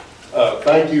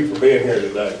Thank you for being here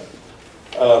today.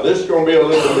 This is going to be a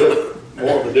little bit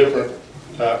more of a different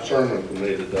type sermon for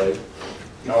me today.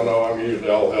 Y'all know I'm usually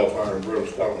all hellfire and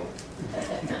brimstone.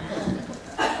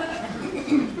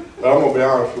 But I'm going to be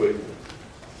honest with you.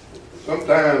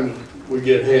 Sometimes we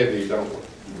get heavy, don't we?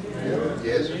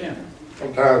 Yes.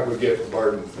 Sometimes we get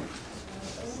burdened.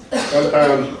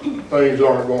 Sometimes things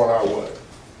aren't going our way.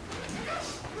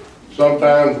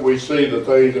 Sometimes we see the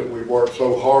things that we worked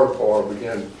so hard for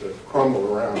begin to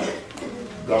crumble around us,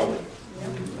 don't we?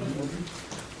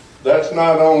 That's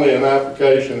not only an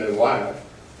application in life.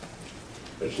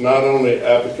 It's not only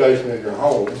application in your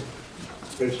home.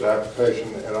 It's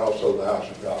application and also the house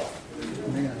of God.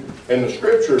 And the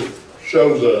Scripture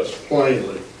shows us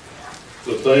plainly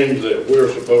the things that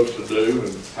we're supposed to do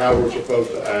and how we're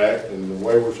supposed to act and the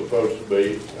way we're supposed to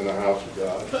be in the house of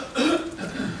God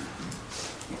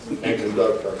and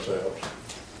conduct ourselves.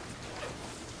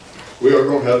 We are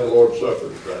going to have the Lord's Supper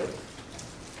today.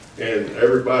 And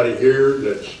everybody here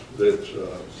that's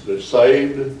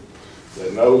saved,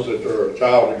 that knows that they're a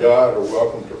child of God, are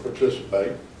welcome to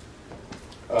participate.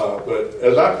 But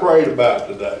as I prayed about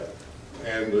today,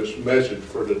 and this message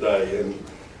for today, and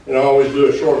I always do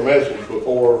a short message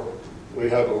before we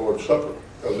have the Lord's Supper,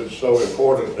 because it's so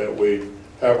important that we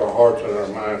have our hearts and our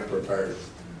minds prepared.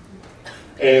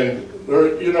 And there,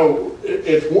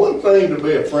 it's one thing to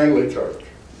be a friendly church.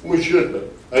 We should be.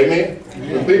 Amen?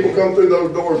 When people come through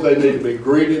those doors, they need to be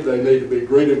greeted. They need to be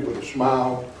greeted with a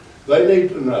smile. They need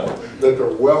to know that they're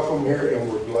welcome here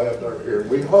and we're glad they're here.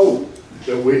 We hope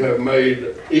that we have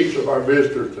made each of our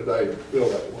visitors today feel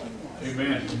that way.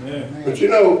 Amen. Amen. But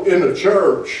in the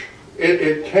church,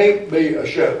 it can't be a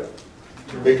show.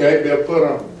 It can't be a put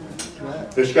on.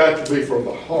 It's got to be from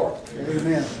the heart.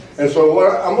 Amen. And so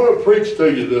I'm going to preach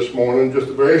to you this morning, just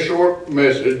a very short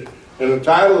message. And the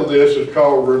title of this is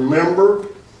called Remember,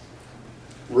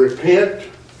 Repent,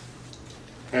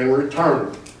 and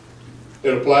Return.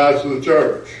 It applies to the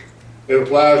church. It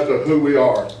applies to who we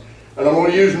are. And I'm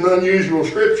going to use an unusual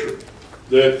scripture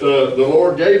that the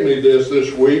Lord gave me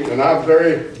this week, and I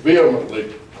very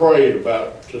vehemently prayed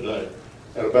about today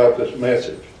and about this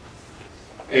message.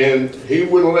 And He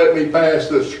wouldn't let me pass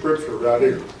this scripture right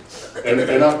here.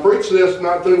 And I preached this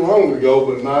not too long ago,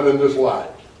 but not in this light.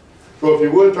 So if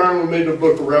you would turn with me to the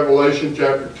book of Revelation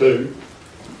chapter 2.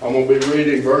 I'm going to be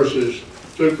reading verses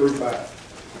 2 through 5.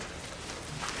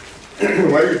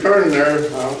 While you're turning there,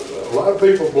 a lot of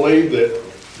people believe that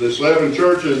the 7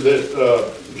 churches that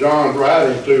John's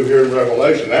writing to here in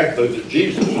Revelation, actually that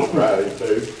Jesus is writing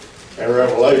to in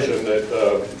Revelation,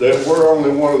 that we're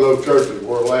only one of those churches.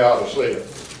 We're Laodicea.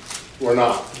 We're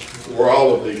not. We're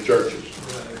all of these churches.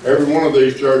 Every one of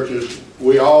these churches,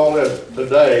 we all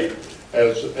today,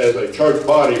 as a church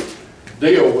body,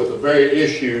 deal with the very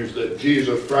issues that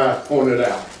Jesus Christ pointed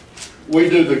out. We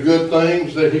do the good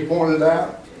things that He pointed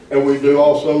out, and we do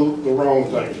also the wrong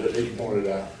things that He pointed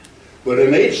out. But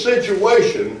in each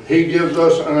situation, He gives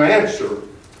us an answer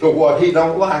to what He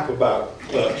don't like about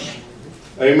us.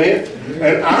 Amen?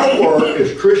 And our work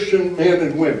as Christian men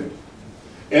and women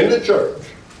in the church,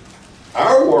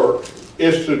 our work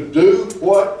is to do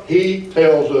what He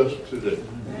tells us to do.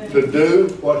 To do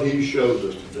what He shows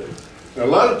us to do. Now, a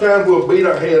lot of times we'll beat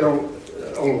our head on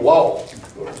the wall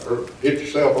or hit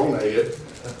yourself on the head,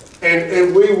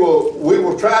 and we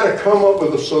will try to come up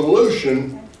with a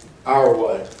solution our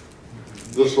way.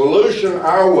 The solution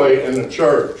our way in the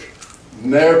church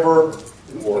never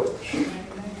works.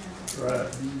 Right.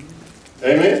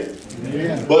 Amen?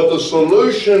 Amen. But the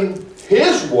solution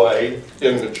His way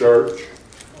in the church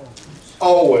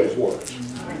always works.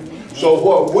 So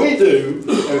what we do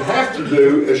and have to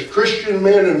do as Christian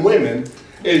men and women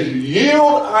is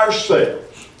yield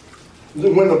ourselves.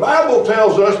 When the Bible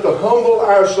tells us to humble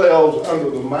ourselves under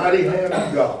the mighty hand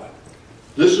of God,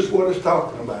 this is what it's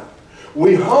talking about.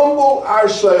 We humble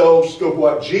ourselves to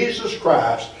what Jesus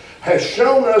Christ has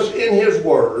shown us in His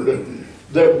Word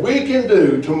that we can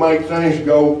do to make things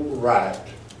go right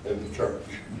in the church.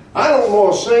 I don't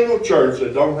know a single church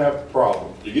that don't have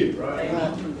problems. Do you? Right.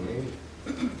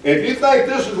 If you think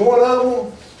this is one of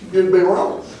them, you'd be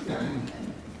wrong.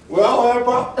 We all have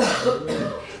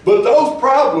problems. But those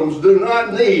problems do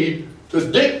not need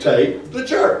to dictate the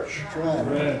church.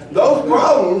 Right. Those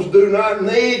problems do not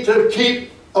need to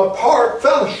keep apart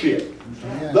fellowship.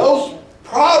 Those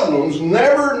problems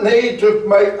never need to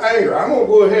make anger. I'm going to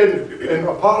go ahead and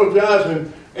apologize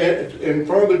in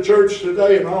front of the church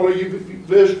today and all of you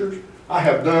visitors. I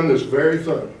have done this very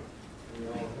thing.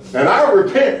 And I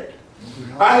repent.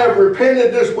 I have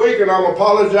repented this week and I'm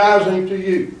apologizing to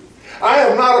you. I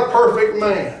am not a perfect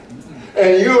man.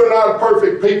 And you are not a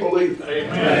perfect people either.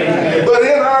 Amen.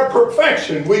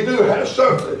 perfection, we do have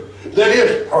something that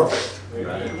is perfect.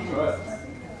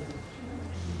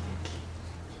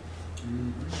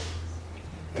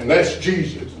 And that's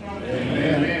Jesus.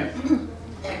 Amen.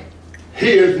 He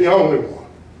is the only one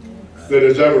that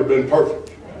has ever been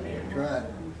perfect. Right.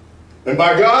 And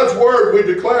by God's word, we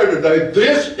declare today,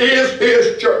 this is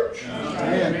His church.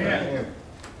 Amen.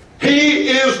 He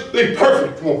is the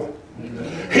perfect one.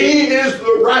 He is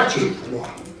the righteous one.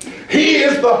 He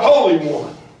is the holy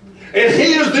one. And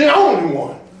He is the only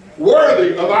one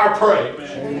worthy of our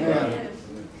praise. Amen.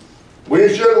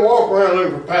 We shouldn't walk around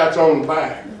looking for pats on the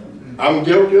back. I'm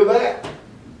guilty of that.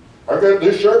 I got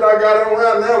this shirt I got on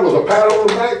right now was a pat on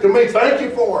the back to me. Thank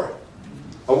you for it.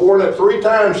 I've worn it 3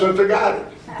 times since I got it,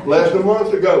 less than a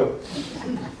month ago.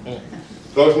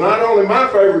 So it's not only my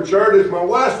favorite shirt, it's my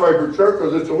wife's favorite shirt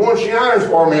because it's the one she irons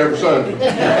for me every Sunday.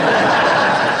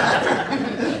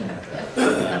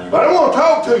 But I want to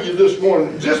talk to you this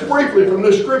morning, just briefly from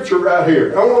this scripture right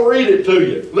here. I want to read it to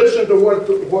you. Listen to what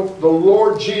the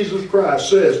Lord Jesus Christ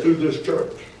says to this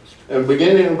church. And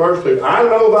beginning in verse 2, I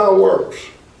know thy works.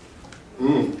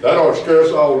 That ought to scare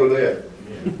us all to death.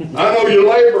 I know your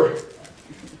labor,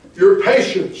 your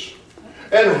patience,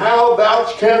 and how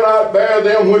thou cannot bear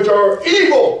them which are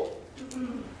evil.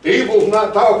 Evil's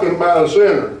not talking about a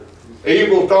sinner.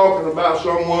 Evil's talking about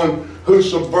someone who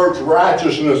subverts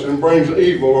righteousness and brings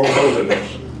evil on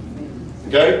holiness.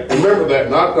 Okay? Remember that.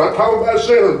 Not talking about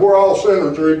sinners. We're all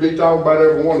sinners, or he'd be talking about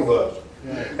every one of us.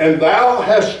 And thou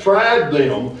hast tried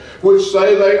them which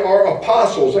say they are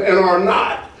apostles and are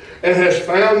not, and hast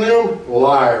found them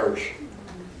liars,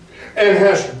 and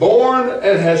hast borne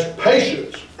and hast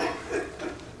patience.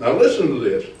 Now listen to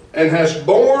this. And hast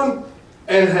borne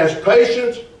and hast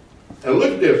patience, and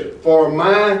look at this, for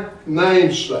my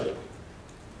name's sake,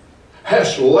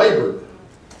 hast labored,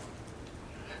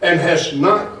 and hast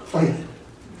not fainted.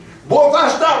 Boy, if I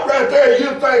stop right there,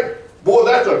 you'd think, boy,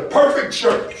 that's a perfect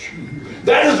church.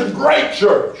 That is a great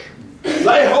church.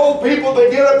 They hold people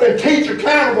that get up and teach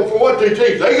accountable for what they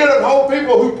teach. They get up and hold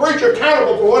people who preach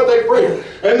accountable for what they preach.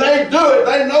 And they do it.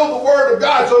 They know the Word of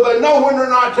God, so they know when they're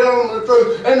not telling them the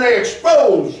truth. And they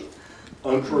expose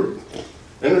untruth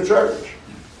in the church.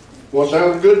 Well,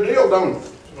 sounds a good deal, don't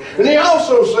it? And he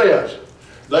also says,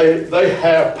 they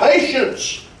have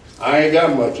patience. I ain't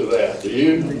got much of that, do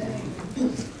you?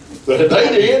 But they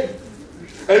did.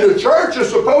 And the church is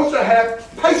supposed to have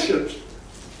patience,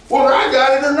 whether I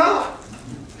got it or not.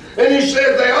 And he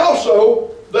said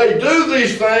they do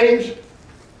these things,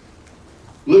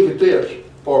 look at this,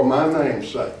 for my name's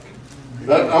sake.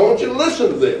 Now, I want you to listen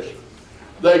to this.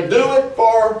 They do it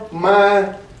for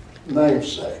my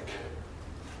name's sake.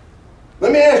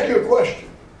 Let me ask you a question.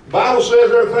 The Bible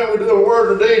says everything we do in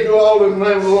word or deed, do all in the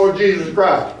name of the Lord Jesus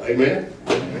Christ. Amen?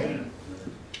 Amen.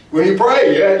 When you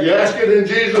pray, you ask it in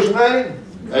Jesus' name.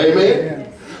 Amen.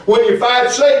 When you fight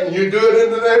Satan, you do it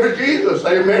in the name of Jesus.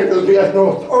 Amen. Because he has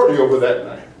no authority over that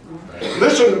name.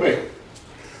 Listen to me.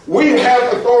 We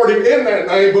have authority in that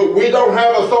name, but we don't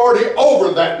have authority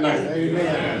over that name.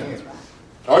 Amen.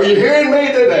 Are you hearing me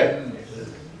today?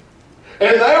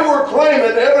 And they were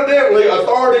claiming evidently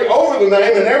authority over the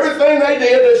name, and everything they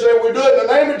did, they said, we do it in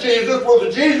the name of Jesus, where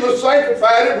Jesus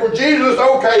sanctified it, where Jesus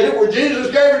okayed it, where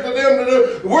Jesus gave it to them to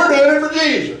do. We're doing it for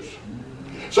Jesus.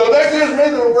 So that gives me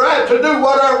the right to do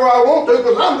whatever I want to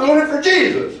because I'm doing it for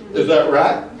Jesus. Is that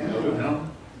right? No.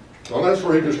 Well, let's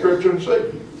read the scripture and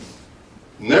see.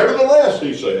 Nevertheless,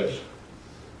 he says,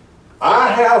 I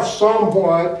have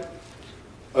somewhat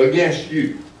against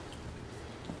you.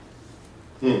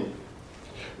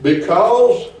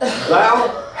 Because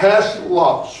thou hast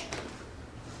lost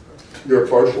your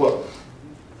first love.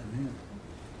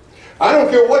 I don't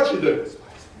care what you do.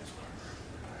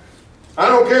 I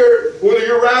don't care whether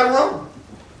you're right or wrong.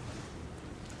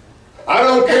 I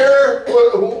don't care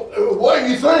what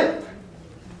you think.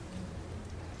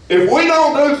 If we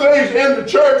don't do things in the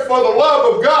church for the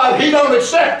love of God, He don't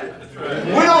accept it. Right.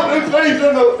 We don't do things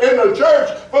in the church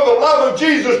for the love of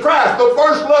Jesus Christ, the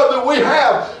first love that we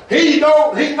have. He's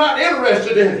not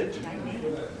interested in it.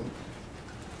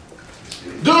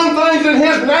 Doing things in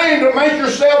His name to make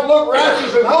yourself look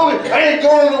righteous and holy ain't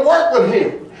going to work with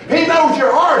Him. He knows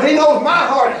your heart. He knows my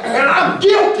heart. And I'm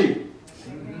guilty.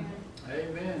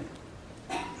 Amen.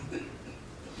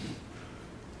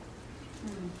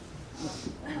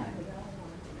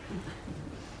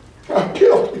 I'm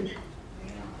guilty.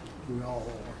 We all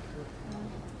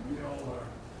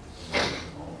are.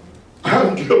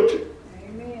 I'm guilty.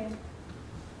 Amen.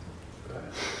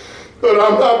 But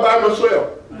I'm not by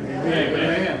myself.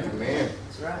 Amen. Amen.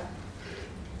 That's right.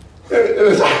 And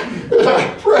as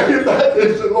I prayed about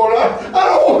this, and Lord, I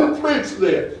don't want to preach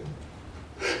this.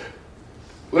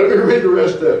 Let me read the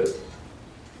rest of it.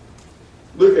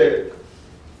 Look at it.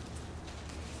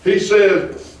 He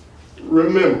said,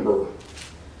 remember,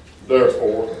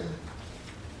 therefore,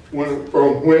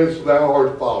 from whence thou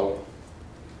art fallen,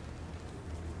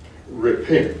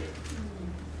 repent,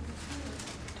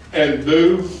 and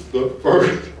do the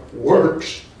first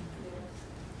works.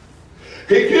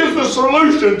 He gives the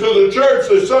solution to the church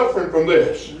that's suffering from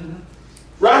this.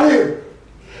 Right here.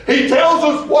 He tells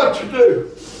us what to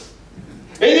do.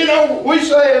 And you know, we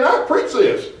say, and I preach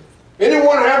this,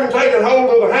 anyone having taken hold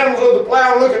of the handles of the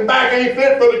plow and looking back ain't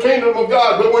fit for the kingdom of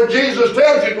God. But when Jesus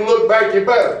tells you to look back, you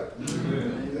better.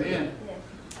 Amen.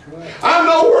 I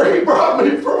know where he brought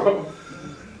me from.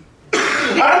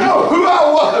 I know who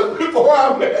I was before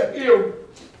I met him.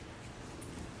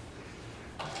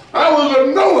 I was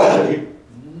a nobody.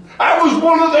 I was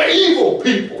one of the evil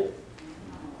people.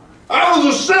 I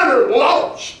was a sinner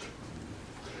lost.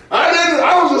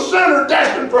 I was a sinner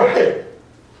destined for hell.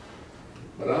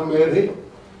 But I met him.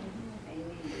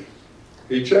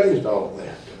 He changed all of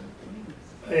that.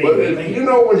 But you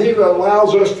know, when he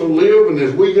allows us to live, and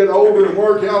as we get older and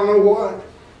work, y'all know what?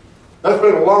 That's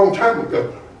been a long time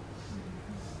ago.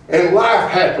 And life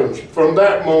happens from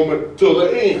that moment till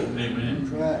the end. Amen.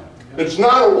 Right. It's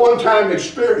not a one-time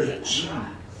experience.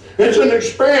 It's an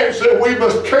experience that we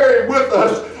must carry with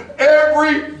us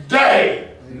every day.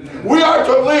 We are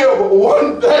to live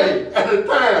one day at a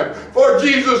time for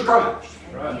Jesus Christ.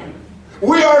 Right.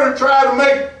 We are to try to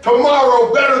make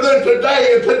tomorrow better than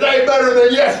today and today better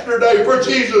than yesterday for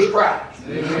Jesus Christ.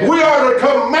 Amen. We are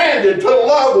commanded to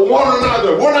love one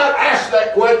another. We're not asked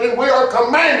that question. We are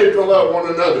commanded to love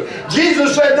one another.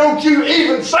 Jesus said, don't you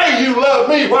even say you love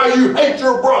me while you hate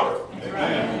your brother.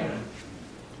 Amen.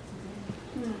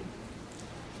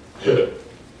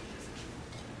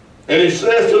 And he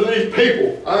says to these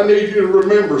people, I need you to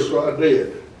remember, so I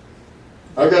did.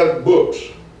 I got books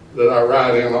that I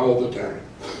write in all the time.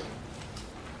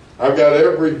 I've got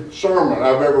every sermon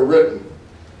I've ever written,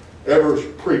 ever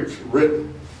preached,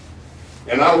 written.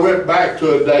 And I went back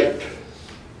to a date.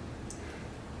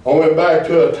 I went back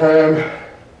to a time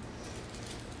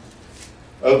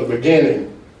of the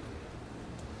beginning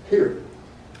here.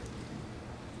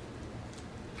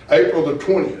 April the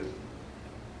 20th,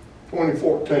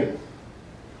 2014.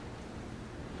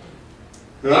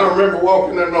 And I remember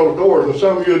walking in those doors, and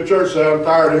some of you at church say, I'm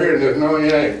tired of hearing this. No,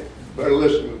 you ain't. Better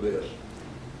listen to this.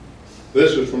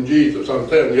 This is from Jesus. I'm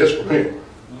telling you, it's from him.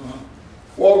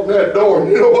 Walked in that door,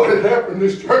 and you know what had happened?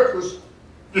 This church was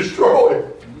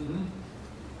destroyed.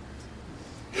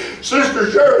 Sister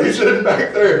Shirley sitting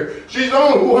back there, she's the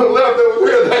only one left that was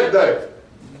here that day.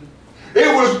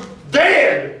 It was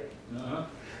dead.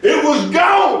 It was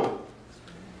gone.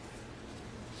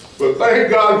 But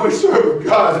thank God we serve a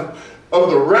God of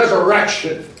the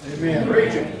resurrection.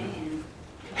 Amen.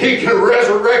 He can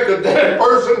resurrect a dead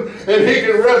person, and he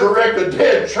can resurrect a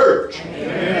dead church.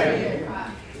 Amen.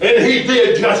 And he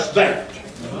did just that.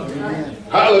 Amen.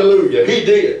 Hallelujah. He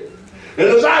did. And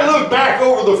as I look back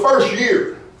over the first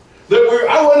year,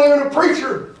 I wasn't even a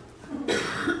preacher.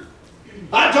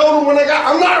 I told them when they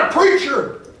got, I'm not a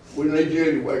preacher. We need you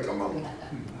anyway, come on.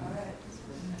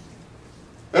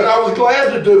 And I was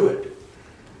glad to do it.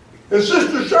 And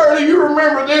Sister Shirley, you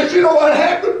remember this, you know what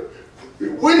happened?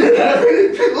 We didn't have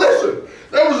anything. Listen,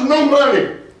 there was no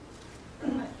money.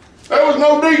 There was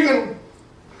no deacon.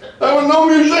 There was no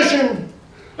musician.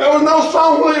 There was no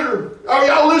song leader. Are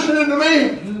y'all listening to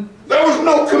me? There was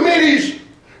no committees.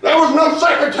 There was no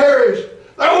secretaries.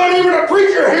 There wasn't even a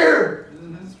preacher here.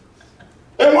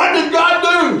 And what did God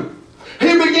do?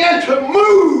 He began to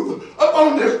move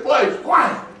upon this place.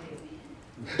 Why?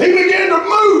 He began to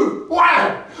move.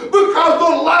 Why? Because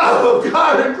the love of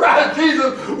God in Christ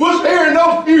Jesus was here in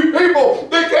those few people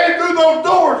that came through those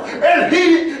doors. And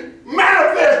he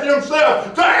manifested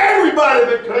himself to everybody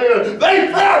that came.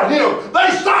 They felt him. They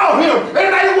saw him.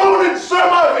 And they wanted some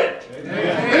of it.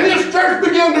 Amen. And this church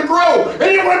began to grow. And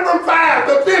it went from 5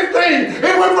 to 15.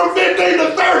 It went from 15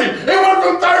 to 30. It went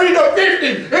from 30 to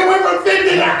 50. It went from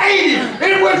 50 to 80.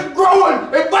 It was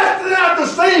growing. It busted out the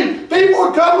seam. People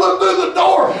would come look through the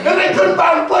door and they couldn't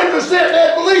find a place to sit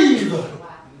and leave.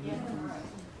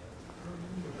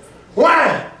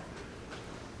 Why?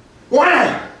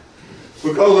 Why?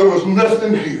 Because there was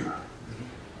nothing here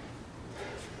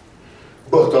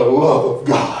but the love of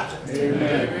God.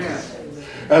 Amen.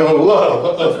 And the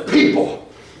love of people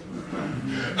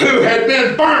who had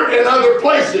been burnt in other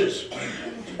places.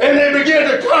 And they began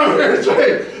to come here and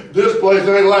say, this place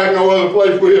ain't like no other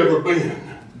place we ever been.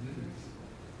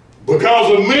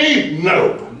 Because of me?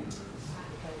 No.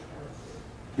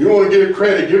 You want to give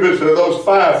credit, give it to those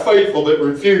 5 faithful that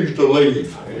refused to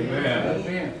leave.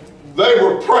 Amen. They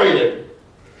were praying.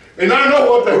 And I know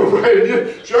what they were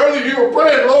praying. Surely you were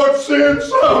praying, Lord, send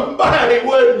somebody,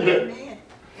 wouldn't you?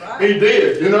 He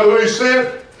did. You know who he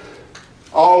sent?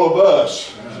 All of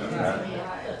us.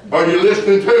 Are you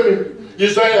listening to me? You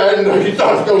say, I didn't know you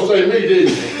thought it was going to say me, did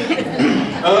you?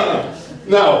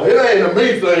 No, it ain't a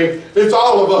me thing. It's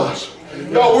all of us.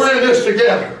 Y'all, we're in this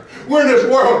together. We're in this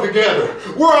world together.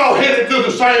 We're all headed to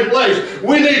the same place.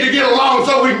 We need to get along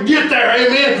so we can get there,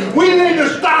 amen? We need to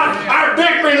stop our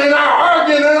bickering and our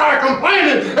arguing and our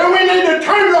complaining, and we need to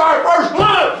turn to our first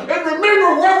love and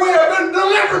remember where we have been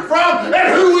delivered from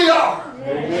and who we are.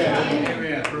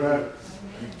 Amen.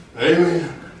 Amen.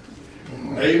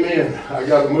 Amen. I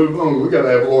got to move on. We got to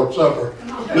have Lord's Supper.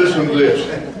 Listen to this.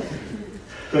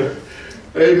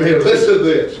 Amen. Listen to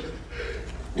this.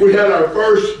 We had our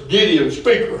first Gideon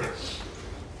speaker.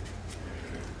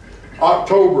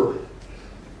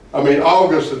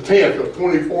 August the 10th of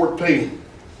 2014.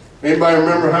 Anybody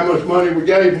remember how much money we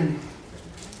gave him?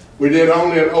 We did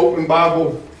only an open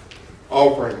Bible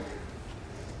offering.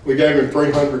 We gave him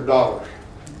 $300.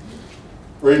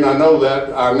 The reason I know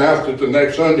that, I announced it the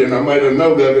next Sunday and I made a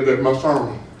note of it in my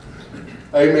sermon.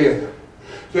 Amen.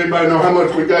 Does anybody know how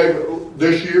much we gave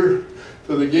this year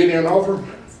to the Gideon offering?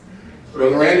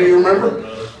 Brother Randy, you remember?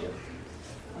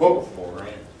 What?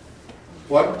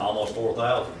 What? Almost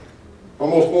 4,000.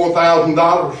 Almost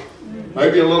 $4,000.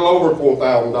 Maybe a little over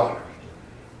 $4,000.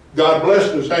 God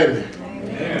blessed us, hasn't He?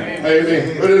 Amen.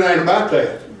 Amen. But it ain't about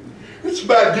that. It's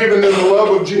about giving them the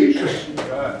love of Jesus.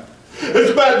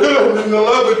 It's about doing it in the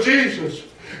love of Jesus.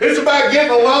 It's about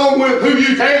getting along with who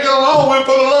you can't get along with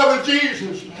for the love of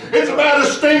Jesus. It's about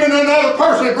esteeming another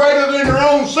person greater than your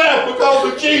own self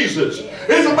because of Jesus.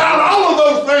 It's about all of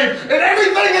those things. And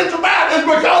everything it's about is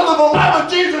because of the love of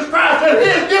Jesus Christ that He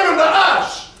has given to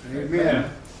us. Amen.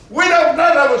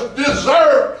 None of us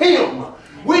deserve Him.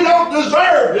 We don't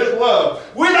deserve His love.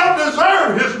 We don't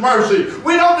deserve His mercy.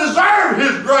 We don't deserve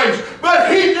His grace.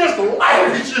 But He just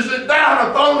lavishes it down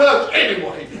upon us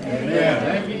anyway. Amen.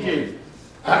 Thank you, Jesus.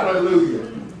 Hallelujah.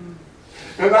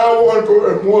 And I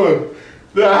one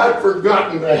that I had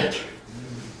forgotten that.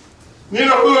 You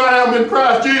know who I am in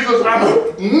Christ Jesus? I'm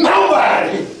a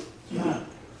nobody.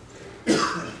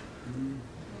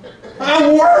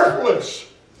 I'm worthless.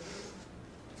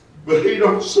 But He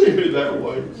don't see me that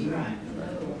way.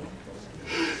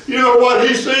 You know what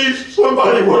He sees?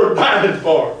 Somebody worth dying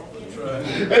for.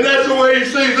 And that's the way He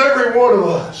sees every one of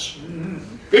us.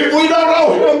 If we don't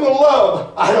owe Him the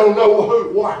love, I don't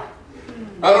know why.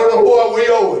 I don't know what we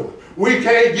owe Him. We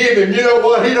can't give Him. You know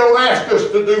what? He don't ask us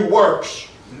to do works.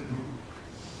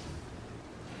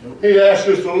 He asks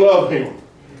us to love Him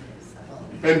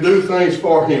and do things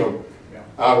for Him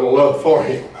out of love for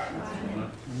Him.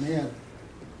 Amen.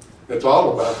 It's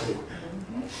all about Him.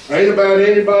 Ain't about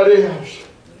anybody else.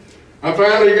 I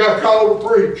finally got called to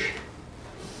preach.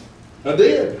 I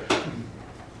did.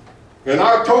 In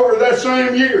October of that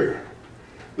same year,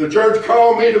 the church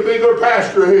called me to be their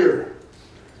pastor here.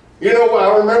 You know,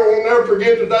 I remember, we'll never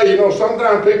forget today, you know,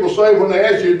 sometimes people say when they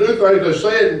ask you to do things, they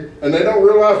say it and they don't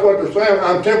realize what they're saying.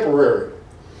 I'm temporary.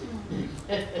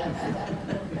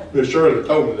 Miss Shirley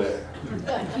told me that.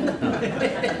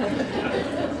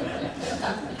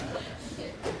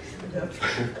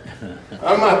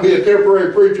 I might be a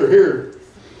temporary preacher here,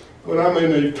 but I'm in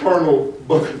the eternal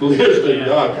bucket list of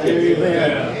God.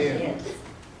 Amen.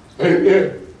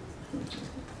 Amen.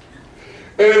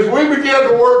 And as we began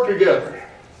to work together,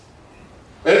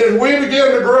 and as we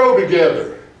began to grow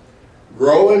together,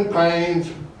 growing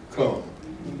pains come.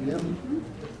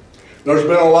 There's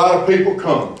been a lot of people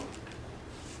come,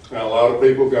 and a lot of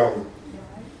people gone.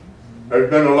 There's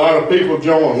been a lot of people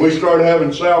join. We started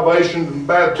having salvation and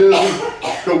baptism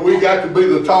because we got to be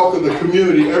the talk of the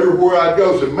community everywhere I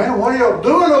go. Said, man, what are y'all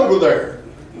doing over there?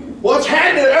 What's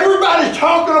happening? Everybody's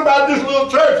talking about this little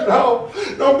church. No,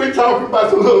 don't be talking about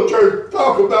the little church.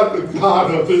 Talk about the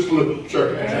God of this little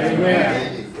church.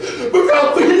 Amen.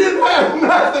 Because we didn't have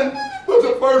nothing but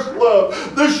the first love.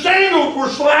 The shingles were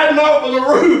sliding off of the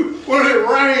roof when it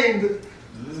rained,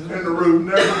 and the roof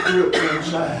never dripped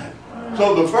inside.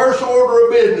 So the first order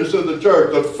of business of the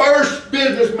church, the first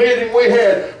business meeting we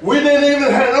had, we didn't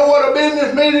even know what a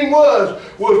business meeting was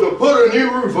to put a new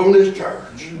roof on this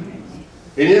church.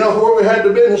 And you know where we had the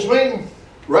business meeting?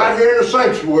 Right here in the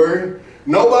sanctuary.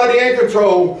 Nobody in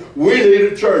control. We need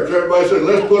a church. Everybody said,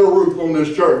 let's put a roof on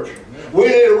this church. We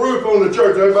need a roof on the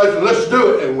church. Everybody said, let's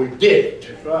do it. And we did it.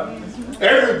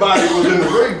 Everybody was in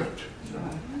agreement.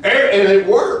 And it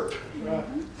worked.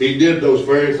 He did those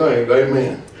very things.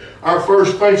 Amen. Our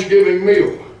first Thanksgiving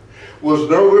meal was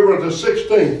November the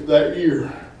 16th that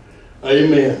year.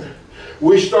 Amen.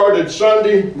 We started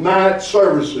Sunday night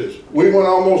services. We went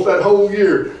almost that whole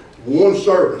year, one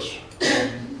service.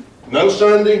 No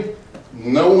Sunday,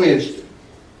 no Wednesday.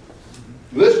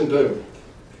 Listen to me.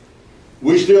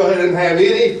 We still didn't have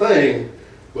anything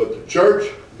but the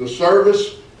church, the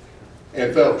service,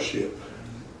 and fellowship.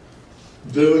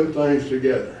 Doing things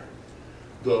together.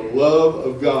 The love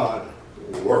of God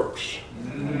works.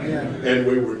 Amen. And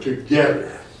we were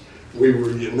together. We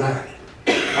were united.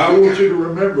 I want you to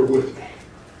remember with me.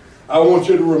 I want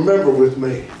you to remember with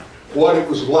me what it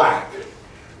was like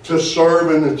to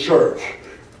serve in the church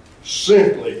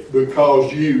simply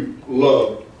because you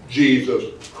loved Jesus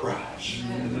Christ.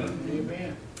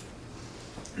 Amen.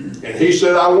 And he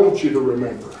said, I want you to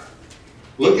remember.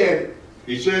 Look at it.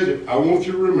 He says it. I want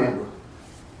you to remember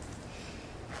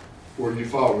where you've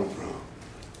fallen from.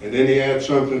 And then he adds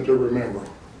something to remember.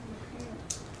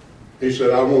 He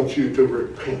said, I want you to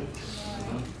repent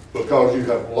because you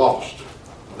have lost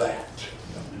that.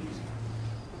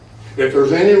 If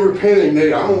there's any repenting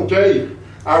need, I'm going to tell you,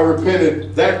 I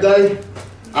repented that day.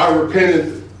 I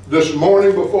repented this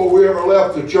morning before we ever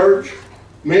left the church.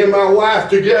 Me and my wife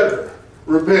together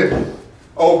repented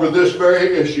over this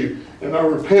very issue. And I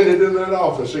repented in that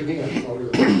office again.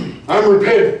 I'm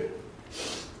repenting.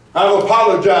 I've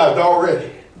apologized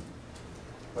already.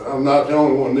 But I'm not the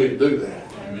only one that need to do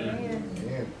that.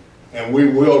 Amen. And we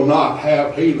will not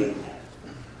have healing.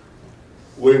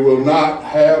 We will not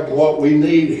have what we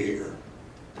need here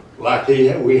like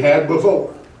we had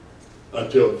before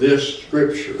until this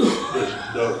scripture is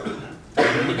done.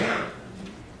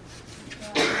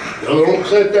 Don't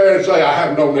sit there and say, I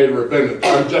have no need of repentance.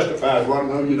 I'm justified. Well,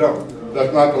 no, you don't.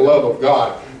 That's not the love of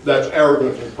God. That's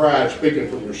arrogance and pride speaking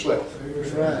from yourself.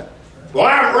 That's right. Well,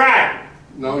 I'm right.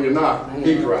 No, you're not.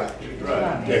 He's right.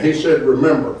 And he said,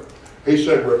 remember. He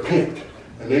said, repent.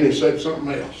 And then he said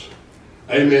something else.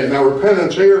 Amen. Now,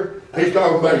 repentance here, he's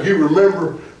talking about you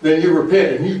remember, then you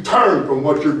repent, and you turn from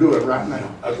what you're doing right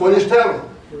now. That's what he's telling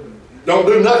them. Don't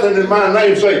do nothing in my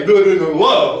name. Say, do it in the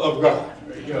love of God.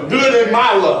 Do it in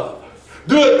my love.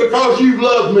 Do it because you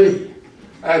love me.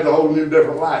 Adds a whole new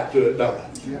different life to it, don't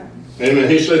it? Yeah. Amen.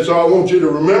 He said, so I want you to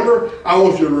remember, I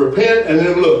want you to repent, and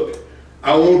then look.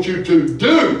 I want you to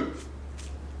do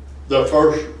the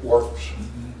first works.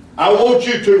 I want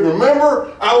you to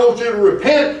remember, I want you to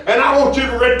repent, and I want you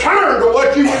to return to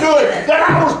what you were doing that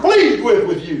I was pleased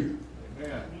with you.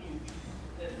 Amen.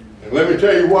 And let me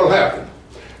tell you what will happen.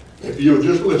 If you'll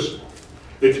just listen,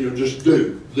 if you'll just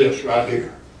do this right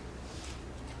here,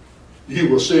 you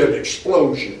will see an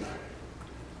explosion.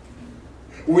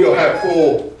 We'll have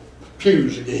full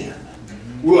pews again.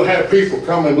 We'll have people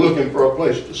coming looking for a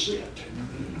place to sit.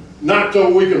 Not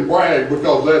so we can brag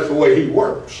because that's the way he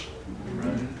works.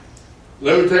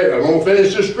 Let me tell you, I'm going to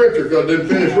finish this scripture because I didn't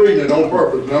finish reading it on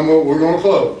purpose. And we're going to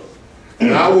close.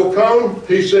 And I will come,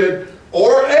 he said,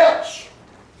 or else.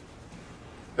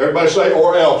 Everybody say,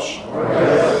 or else. Or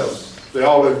else. They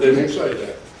all didn't even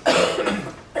say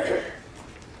that.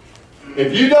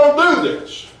 If you don't do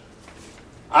this,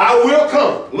 I will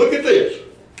come. Look at this.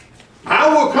 I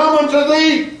will come unto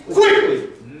thee quickly.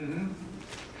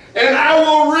 And I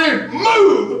will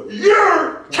remove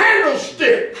your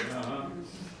candlestick,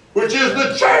 which is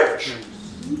the church,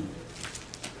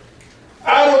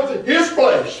 out of his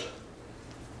place,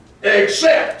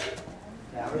 except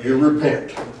you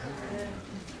repent.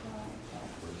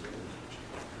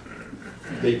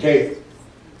 He can't.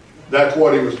 That's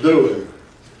what he was doing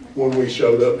when we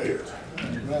showed up here.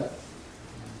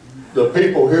 The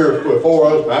people here before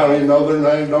us, I don't even know their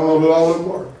names, don't know who all of them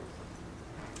were.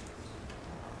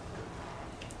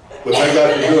 But they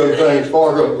got to doing things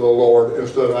for the Lord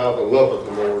instead of out of the love of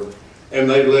the Lord. And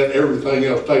they let everything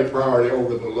else take priority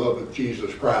over the love of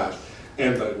Jesus Christ.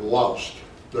 And they lost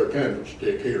their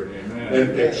candlestick here. Amen.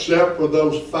 And except for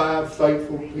those 5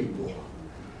 faithful people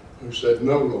who said,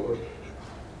 no, Lord.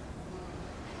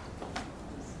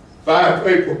 5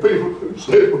 faithful people who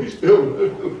said, we still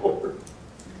love the Lord.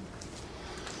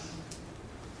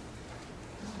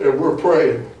 And we're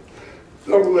praying,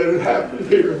 don't let it happen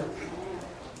here.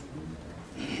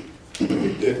 He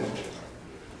didn't.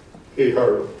 He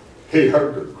heard them. He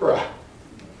heard their cry.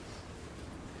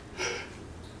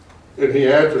 And he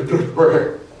answered their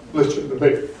prayer, listen to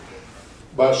me,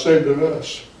 by sending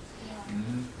us,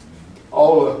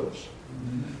 all of us,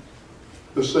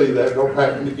 to see that don't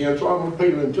happen again. So I'm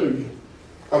appealing to you.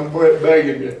 I'm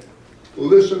begging you,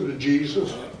 listen to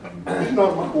Jesus. It's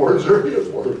not my words, they're his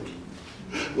words.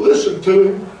 Listen to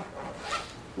him.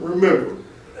 Remember.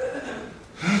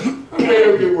 How many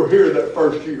of you were here that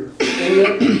first year?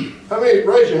 How many,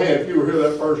 raise your hand if you were here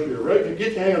that first year.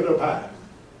 Get your hands up high.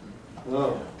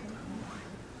 Oh.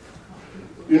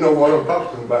 You know what I'm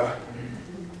talking about.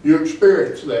 You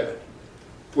experienced that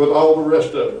with all the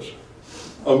rest of us.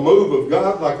 A move of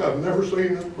God like I've never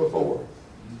seen it before.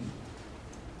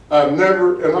 I've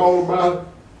never, in all of my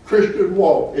Christian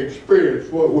walk,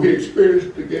 experienced what we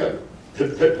experienced together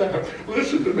at that time.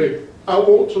 Listen to me. I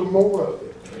want some more of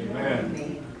it.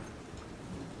 Amen.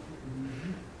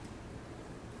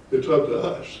 It's up to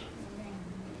us.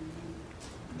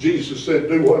 Jesus said,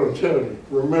 do what I'm telling you.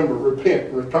 Remember, repent,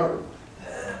 and return.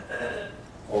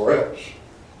 Or else,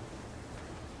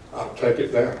 I'll take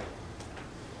it down.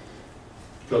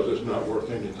 Because it's not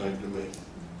worth anything to me.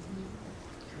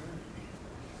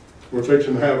 We're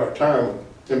fixing to have our time of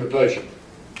invitation.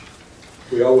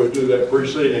 We always do that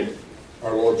preceding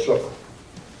our Lord's Supper.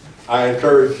 I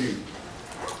encourage you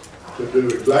to do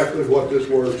exactly what this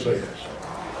word says.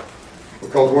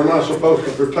 Because we're not supposed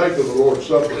to partake of the Lord's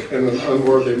Supper in an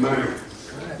unworthy manner.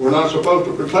 We're not supposed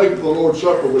to partake of the Lord's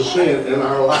Supper with sin in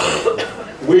our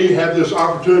life. We have this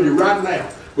opportunity right now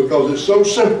because it's so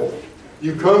simple.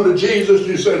 You come to Jesus,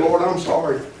 you say, Lord, I'm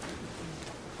sorry.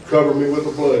 Cover me with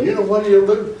the blood. You know what he'll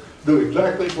do? Do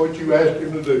exactly what you asked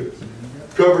him to do.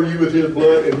 Cover you with his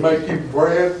blood and make you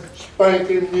brand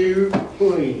spanking new,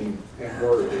 clean, and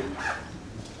worthy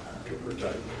to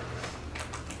partake.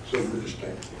 So we just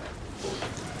stand.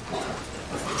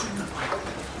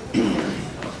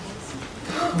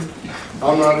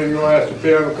 I'm not even going to ask the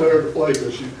piano player to play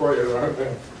because she's praying right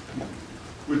now.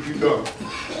 Would you come?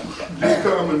 Just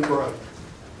come and pray.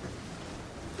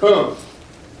 Come.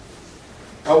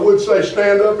 I would say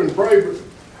stand up and pray, but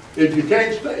if you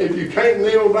can't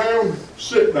kneel down,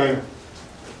 sit down.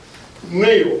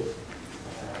 Kneel.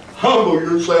 Humble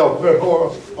yourself before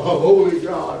a holy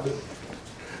God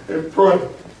and pray.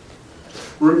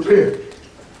 Repent.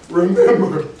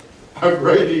 Remember how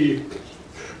great he is.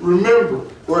 Remember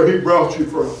where he brought you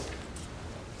from.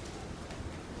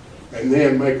 And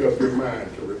then make up your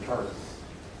mind to return.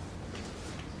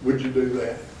 Would you do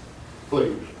that?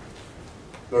 Please.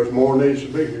 There's more needs to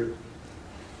be here.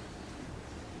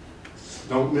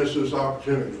 Don't miss this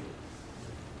opportunity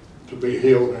to be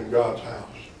healed in God's house.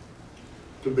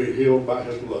 To be healed by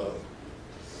his love.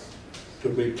 To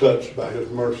be touched by his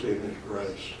mercy and his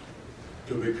grace.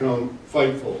 To become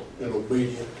faithful and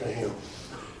obedient to him.